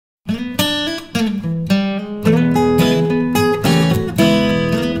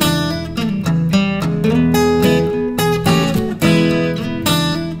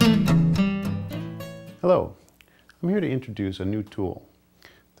introduce a new tool,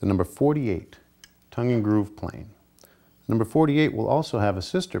 the number 48 tongue and groove plane. The number 48 will also have a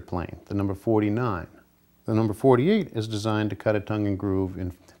sister plane, the number 49. The number 48 is designed to cut a tongue and groove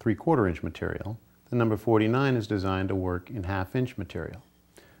in 3/4 inch material. The number 49 is designed to work in 1/2 inch material.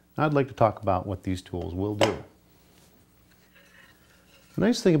 Now I'd like to talk about what these tools will do. The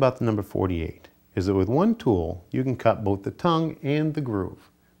nice thing about the number 48 is that with one tool you can cut both the tongue and the groove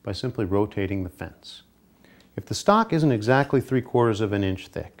by simply rotating the fence. If the stock isn't exactly 3/4 inch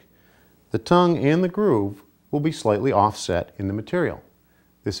thick, the tongue and the groove will be slightly offset in the material.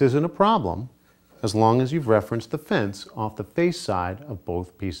 This isn't a problem as long as you've referenced the fence off the face side of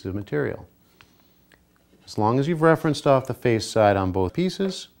both pieces of material. As long as you've referenced off the face side on both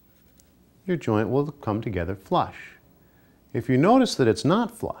pieces, your joint will come together flush. If you notice that it's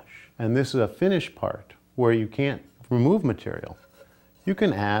not flush, and this is a finished part where you can't remove material, you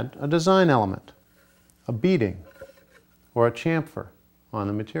can add a design element, a beading, or a chamfer on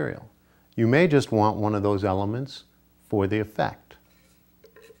the material. You may just want one of those elements for the effect.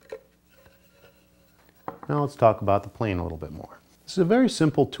 Now let's talk about the plane a little bit more. This is a very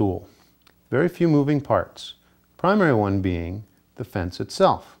simple tool, very few moving parts, the primary one being the fence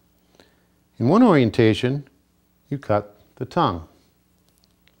itself. In one orientation, you cut the tongue.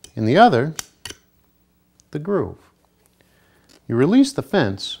 In the other, the groove. You release the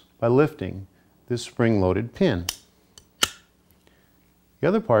fence by lifting this spring-loaded pin. The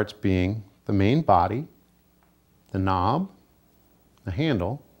other parts being the main body, the knob, the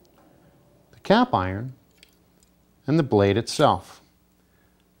handle, the cap iron, and the blade itself.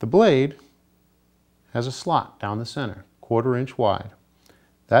 The blade has a slot down the center, 1/4 inch wide.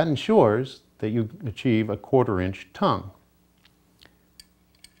 That ensures that you achieve a 1/4 inch tongue.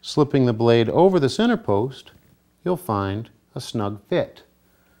 Slipping the blade over the center post, you'll find a snug fit.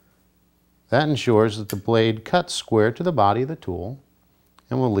 That ensures that the blade cuts square to the body of the tool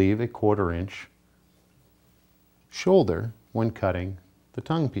and will leave a 1/4 inch shoulder when cutting the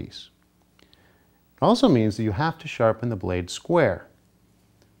tongue piece. It also means that you have to sharpen the blade square.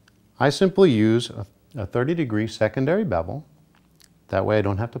 I simply use a 30-degree secondary bevel. That way I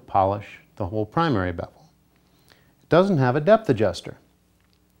don't have to polish the whole primary bevel. It doesn't have a depth adjuster.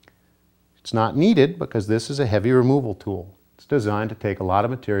 It's not needed because this is a heavy removal tool. It's designed to take a lot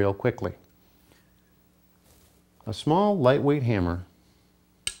of material quickly. A small, lightweight hammer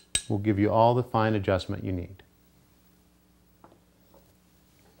will give you all the fine adjustment you need.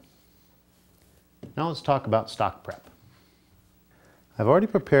 Now let's talk about stock prep. I've already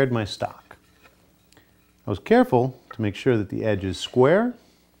prepared my stock. I was careful to make sure that the edge is square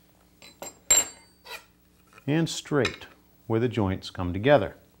and straight where the joints come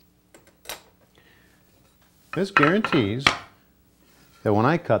together. This guarantees that when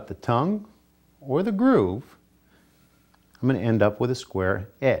I cut the tongue or the groove, I'm going to end up with a square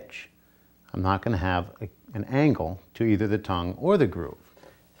edge. I'm not going to have an angle to either the tongue or the groove.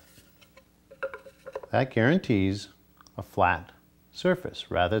 That guarantees a flat surface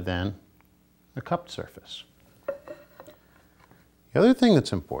rather than a cupped surface. The other thing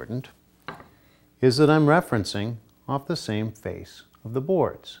that's important is that I'm referencing off the same face of the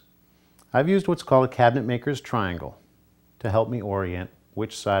boards. I've used what's called a cabinet maker's triangle to help me orient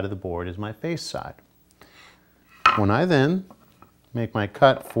which side of the board is my face side. When I then make my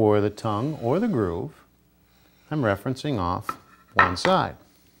cut for the tongue or the groove, I'm referencing off one side.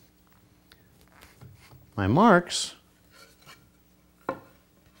 My marks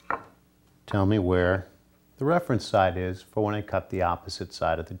tell me where the reference side is for when I cut the opposite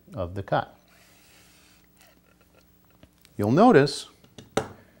side of the cut. You'll notice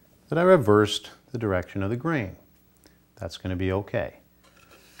that I reversed the direction of the grain. That's going to be okay.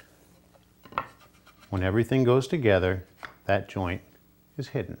 When everything goes together, that joint is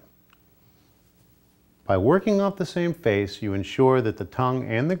hidden. By working off the same face, you ensure that the tongue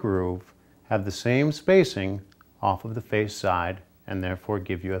and the groove have the same spacing off of the face side and therefore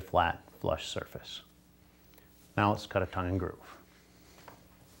give you a flat, flush surface. Now let's cut a tongue and groove.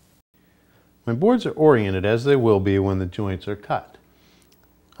 My boards are oriented as they will be when the joints are cut.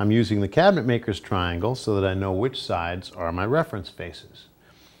 I'm using the cabinet maker's triangle so that I know which sides are my reference faces.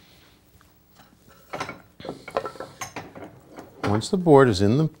 Once the board is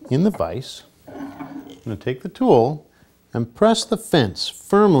in the vise, I'm going to take the tool and press the fence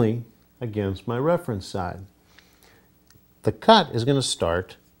firmly against my reference side. The cut is going to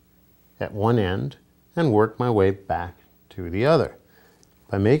start at one end and work my way back to the other.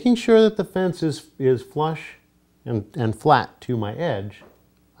 By making sure that the fence is flush and flat to my edge,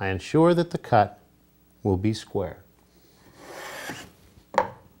 I ensure that the cut will be square.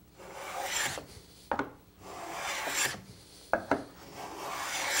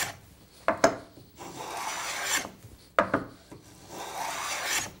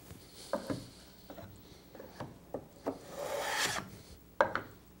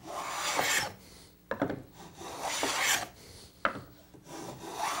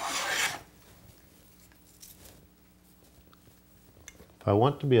 If I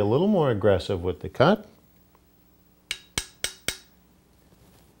want to be a little more aggressive with the cut,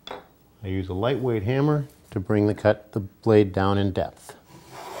 I use a lightweight hammer to bring the blade down in depth.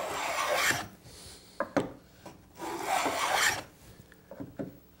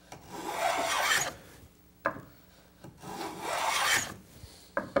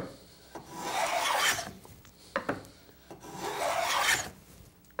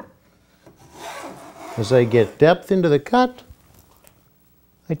 As I get depth into the cut,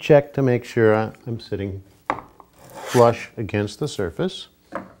 I check to make sure I'm sitting flush against the surface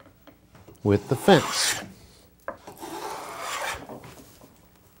with the fence.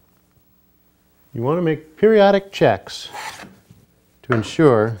 You want to make periodic checks to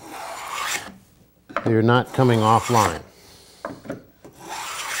ensure that you're not coming offline.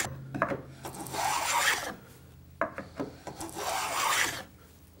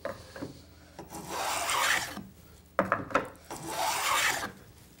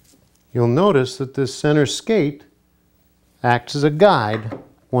 You'll notice that this center skate acts as a guide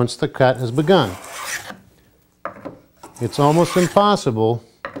once the cut has begun. It's almost impossible,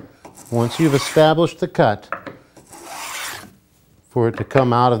 once you've established the cut, for it to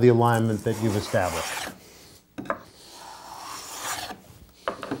come out of the alignment that you've established.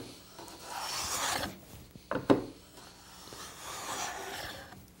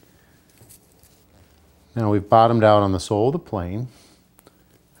 Now we've bottomed out on the sole of the plane,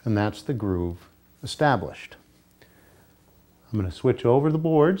 and that's the groove established. I'm going to switch over the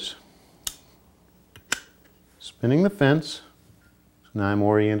boards, spinning the fence. So now I'm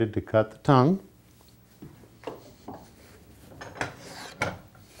oriented to cut the tongue.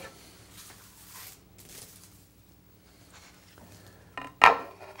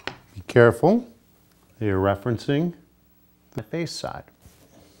 Be careful that you're referencing the face side.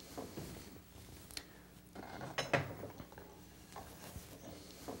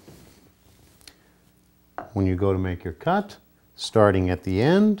 When you go to make your cut, starting at the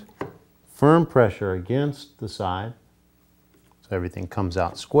end, firm pressure against the side so everything comes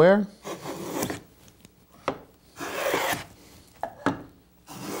out square.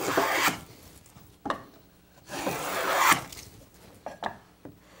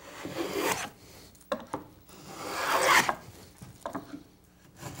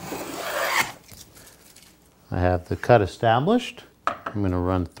 I have the cut established. I'm going to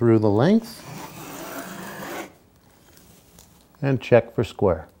run through the length and check for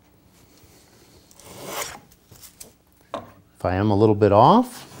square. If I am a little bit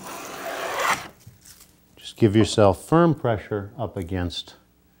off, just give yourself firm pressure up against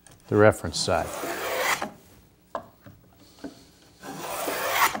the reference side.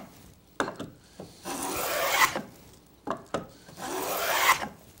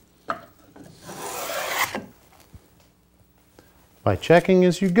 By checking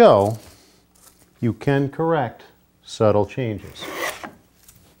as you go, you can correct subtle changes.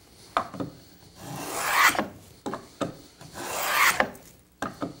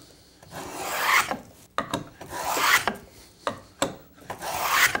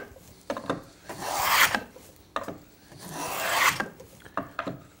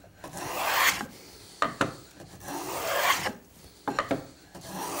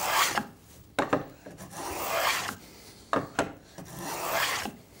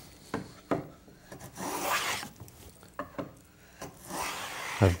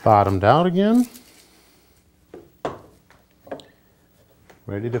 I've bottomed out again,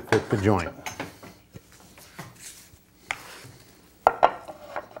 ready to fit the joint.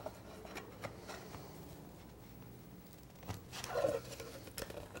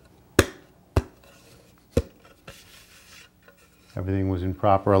 Everything was in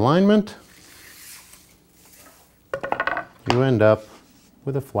proper alignment. You end up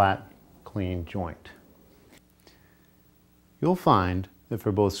with a flat, clean joint. You'll find that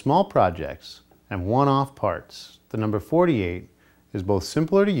for both small projects and one-off parts, the number 48 is both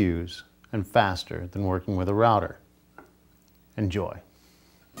simpler to use and faster than working with a router. Enjoy.